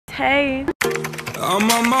Hey.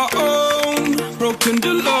 I'm on my own, broken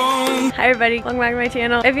alone. Hi everybody, welcome back to my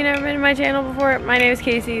channel. If you've never been to my channel before, my name is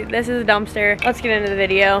Kacey. This is a dumpster. Let's get into the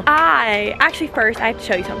video. First I have to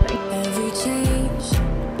show you something. Every change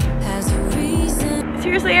has a reason.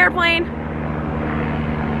 Seriously, airplane?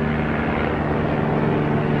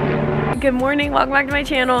 Good morning, welcome back to my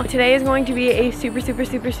channel. Today is going to be a super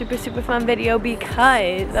fun video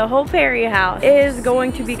because the whole Perry house is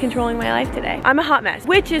going to be controlling my life today. I'm a hot mess,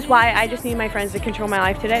 which is why I just need my friends to control my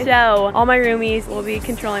life today. So all my roomies will be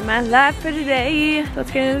controlling my life for today.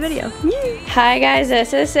 Let's get into the video. Hi guys,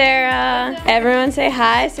 this is Sarah. Everyone say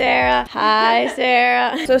hi, Sarah. Hi,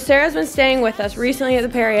 Sarah. So Sarah's been staying with us recently at the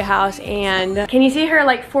Perry house, and can you see her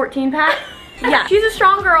like 14 pack? Yeah, she's a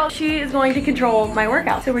strong girl. She is going to control my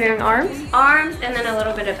workout. So we're doing arms. Arms and then a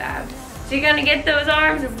little bit of abs. So you're gonna get those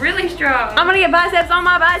arms really strong. I'm gonna get biceps on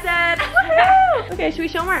my biceps. Okay, should we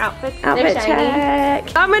show them our outfits? Outfit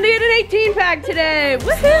check. I'm gonna get an 18 pack today.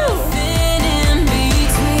 Woohoo!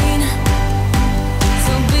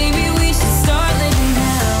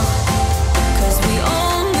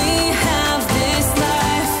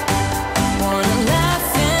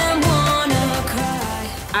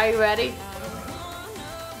 Are you ready?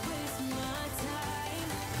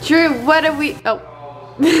 Drew, what are we, oh.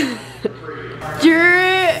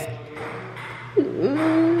 Drew.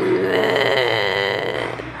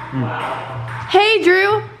 Hey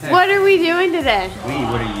Drew, what are we doing today?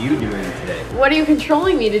 What are you doing today? What are you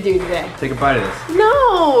controlling me to do today? Take a bite of this.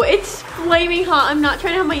 No, it's flaming hot. I'm not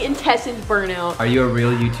trying to have my intestines burn out. Are you a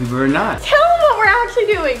real YouTuber or not? Tell them what we're actually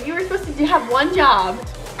doing. You were supposed to have one job.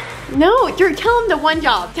 No, Drew, tell him the one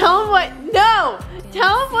job. Tell him what, no.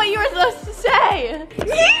 Tell him what you were supposed to say. He's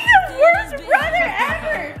the worst brother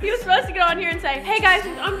ever. He was supposed to go on here and say, hey guys,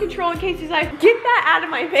 I'm controlling Casey's life. Get that out of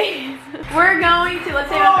my face. We're going to, let's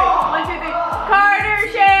say that 3. 1, 2, 3. Carter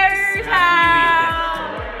Share's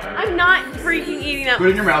house. I'm not freaking eating that. Put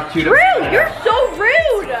it in your mouth, chew it up. Rude, you're so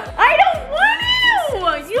rude. I don't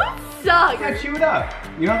want to. You suck. Yeah, chew it up.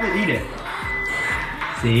 You don't have to eat it.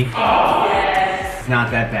 See? Oh, yes. It's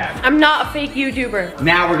not that bad. I'm not a fake YouTuber.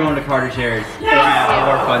 Now we're going to Carter Share's. We're gonna have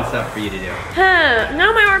more fun stuff for you to do. Huh,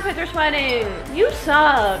 now my armpits are sweating. You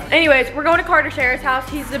suck. Anyways, we're going to Carter Share's house.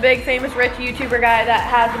 He's the big famous rich YouTuber guy that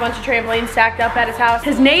has a bunch of trampolines stacked up at his house.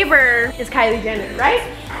 His neighbor is Kylie Jenner, right?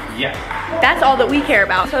 Yeah. That's all that we care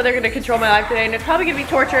about. So they're gonna control my life today, and it's probably gonna be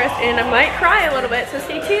torturous, and I might cry a little bit, so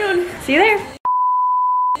stay tuned. See you there.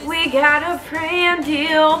 We got a brand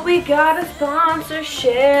deal, we got a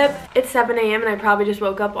sponsorship. It's 7 a.m. and I probably just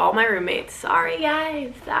woke up all my roommates. Sorry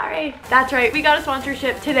guys, sorry. That's right, we got a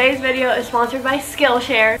sponsorship. Today's video is sponsored by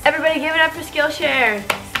Skillshare. Everybody give it up for Skillshare.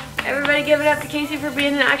 Everybody give it up to Kacey for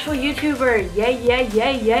being an actual YouTuber. Yeah.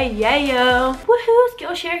 Woohoo,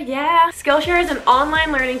 Skillshare, yeah. Skillshare is an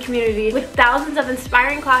online learning community with thousands of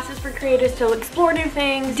inspiring classes for creators to explore new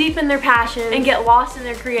things, deepen their passion, and get lost in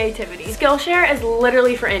their creativity. Skillshare is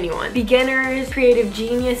literally for anyone. Beginners, creative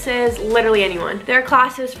geniuses, literally anyone. There are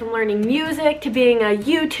classes from learning music, to being a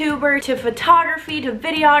YouTuber, to photography, to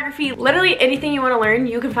videography. Literally anything you want to learn,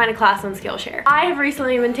 you can find a class on Skillshare. I have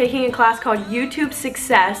recently been taking a class called YouTube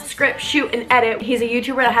Success. Script, shoot, and edit. He's a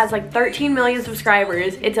YouTuber that has like 13 million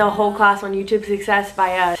subscribers. It's a whole class on YouTube Success by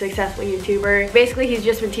a successful YouTuber. Basically, he's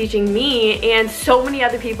just been teaching me and so many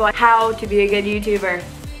other people how to be a good YouTuber.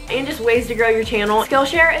 And just ways to grow your channel.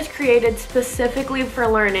 Skillshare is created specifically for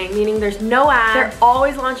learning, meaning there's no ads. They're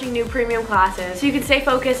always launching new premium classes, so you can stay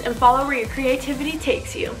focused and follow where your creativity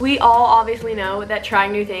takes you. We all obviously know that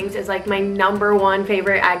trying new things is like my #1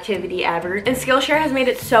 favorite activity ever. And Skillshare has made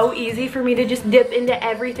it so easy for me to just dip into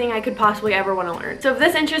everything I could possibly ever want to learn. So if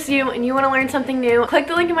this interests you and you want to learn something new, click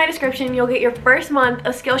the link in my description. You'll get your first month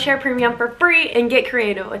of Skillshare Premium for free and get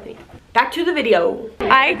creative with me. Back to the video.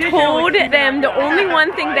 I told them the only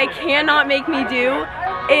one thing they cannot make me do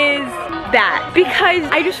is that, because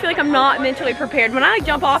I just feel like I'm not mentally prepared. When I like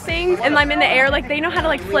jump off things and I'm in the air, like they know how to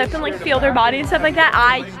like flip and like feel their body and stuff like that.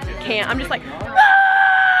 I can't. I'm just like,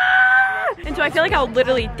 and so I feel like I'll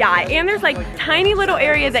literally die. And there's like tiny little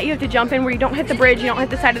areas that you have to jump in where you don't hit the bridge, you don't hit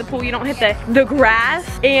the side of the pool, you don't hit the grass,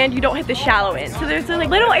 and you don't hit the shallow end. So there's a like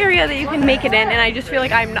little area that you can make it in, and I just feel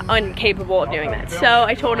like I'm incapable of doing that. So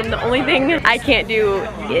I told him the only thing I can't do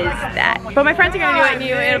is that. But my friends are gonna do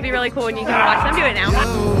it, and it'll be really cool, and you can watch them do it now.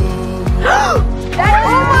 Oh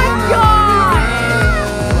my god!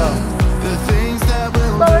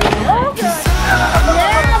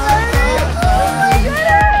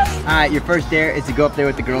 Alright, your first dare is to go up there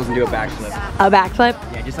with the girls and do a backflip. A backflip?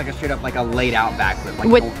 Yeah, just like a straight up, like a laid out backflip. Like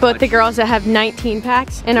With both the girls that have 19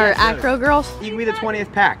 packs and our acro girls? You can be the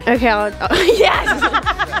 20th pack. Okay,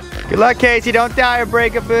 yes! Good luck, Casey. Don't die or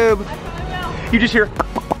break a boob. You just hear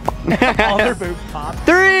all their boobs pop.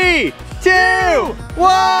 3, 2, 1.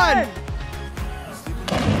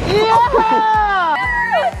 Yeah!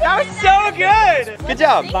 That was so good. Good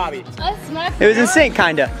job, Bobby. It was in sync,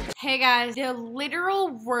 kinda. Hey guys, the literal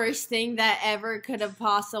worst thing that ever could have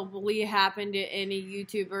possibly happened to any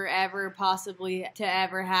YouTuber ever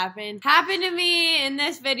happened to me in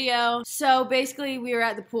this video. So basically we were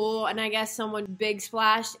at the pool and I guess someone big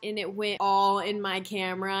splashed and it went all in my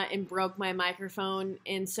camera and broke my microphone.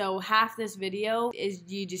 And so half this video is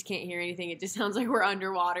you just can't hear anything. It just sounds like we're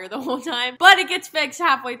underwater the whole time. But it gets fixed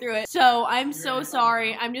halfway through it. So I'm so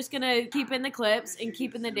sorry. I'm just gonna keep in the clips and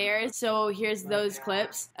keep in the dares. So here's those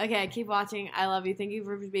clips. Okay, keep watching. I love you. Thank you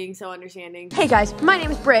for being so understanding. Hey guys, my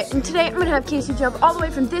name is Britt, and today I'm gonna have Casey jump all the way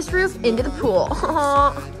from this roof into the pool.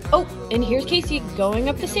 Oh, and here's Casey going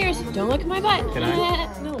up the stairs. Don't look at my butt. Can I?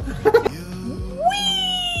 No.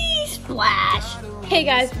 Whee! Splash! Hey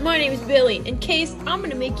guys, my name is Billy. In case I'm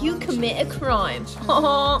gonna make you commit a crime.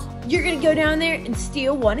 You're gonna go down there and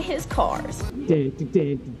steal one of his cars. Hit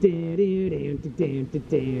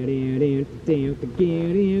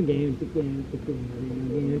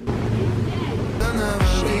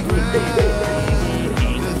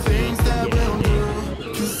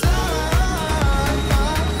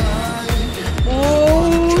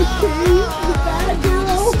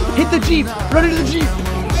the Jeep! Run into the Jeep!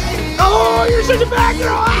 Oh, you're such a bad girl!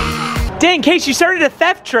 Ah! Dang, Case, you started a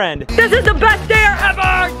theft trend. This is the best dare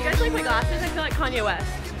ever! You guys like my glasses? I feel like Kanye West.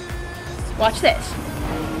 Watch this.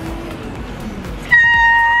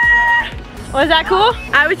 Was that cool?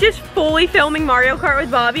 I was just fully filming Mario Kart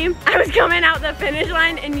with Bobby. I was coming out the finish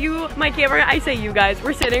line and my camera, I say you guys,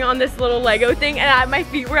 were sitting on this little Lego thing and my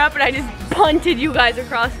feet were up and I just punted you guys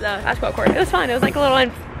across the basketball court. It was fun. It was like a little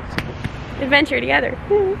adventure together.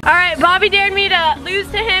 All right, Bobby dared me to lose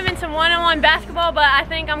to him in some one-on-one basketball, but I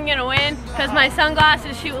think I'm gonna win because my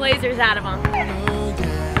sunglasses shoot lasers out of them.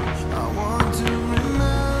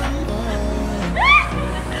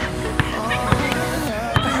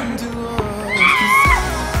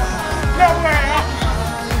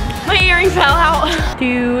 My earrings fell out.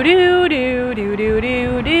 Do do do do do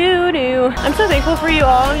do do do. I'm so thankful for you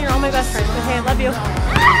all. You're all my best friends. Okay, I love you.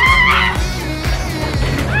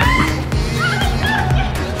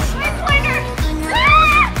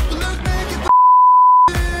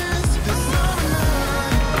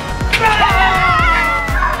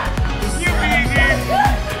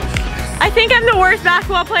 I think I'm the worst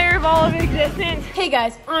basketball player of all of existence. Hey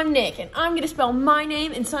guys, I'm Nick, and I'm gonna spell my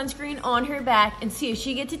name in sunscreen on her back and see if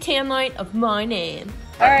she gets a tan line of my name.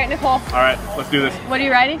 All right, Nicole. All right, let's do this. What are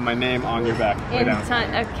you writing? My name on your back. Lay down.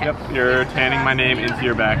 Okay. Yep, you're tanning my name into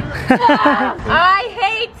your back. I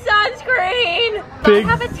hate sunscreen. Let's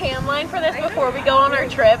have a tan line for this before we go on our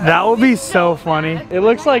trip. That will be so funny. It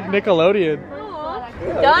looks like Nickelodeon.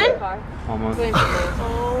 Done? Almost.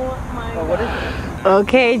 Oh my God.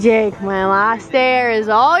 Okay, Jake, my last dare is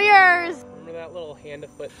all yours. Remember that little hand to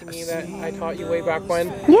foot thingy that I taught you way back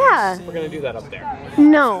when? Yeah. We're gonna do that up there.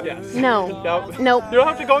 No. Yes. No. Nope. Nope. You don't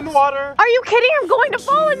have to go in the water. Are you kidding? I'm going to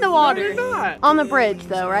fall in the water. No, you're not. On the bridge,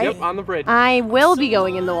 though, right? Yep, on the bridge. I will be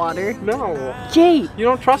going in the water. No. Jake. You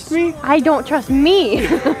don't trust me? I don't trust me.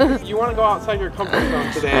 You want to go outside your comfort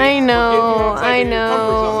zone today. I know. I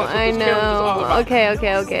know. Okay,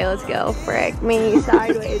 let's go. Frick me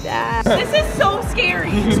sideways ass. This is so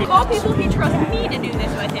scary. All people can trust me to do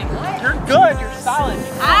this with him. You're good. You're solid.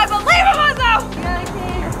 I believe in myself.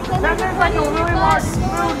 Then there's like a really large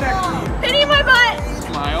spoon next to you. Hitting my butt.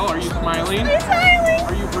 Smile. Are you smiling? I'm smiling.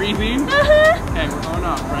 Are you breathing? Uh-huh. Okay, we're going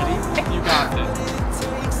up. Ready? You got this.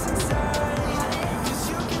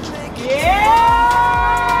 Yeah!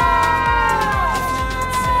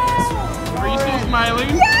 Are you still smiling?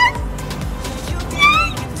 Yes!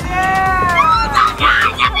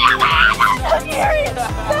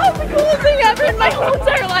 That was the coolest thing ever in my whole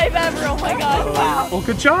entire life ever. Oh my God. Wow. Well,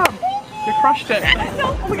 good job. You crushed it.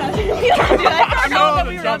 No, oh my God. You don't do that. I forgot that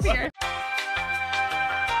we were up here.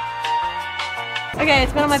 Okay,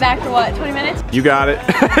 it's been on my back for what, 20 minutes? You got it.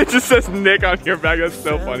 It just says Nick on your back. That's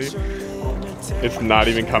so funny. It's not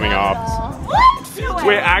even coming off. What?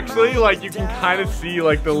 Wait, actually, like you can kind of see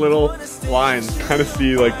like the little lines. Kind of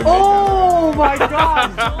see like the. Oh my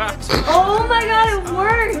God. Oh my God, it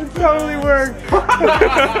worked. It totally worked.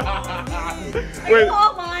 Wait. Oh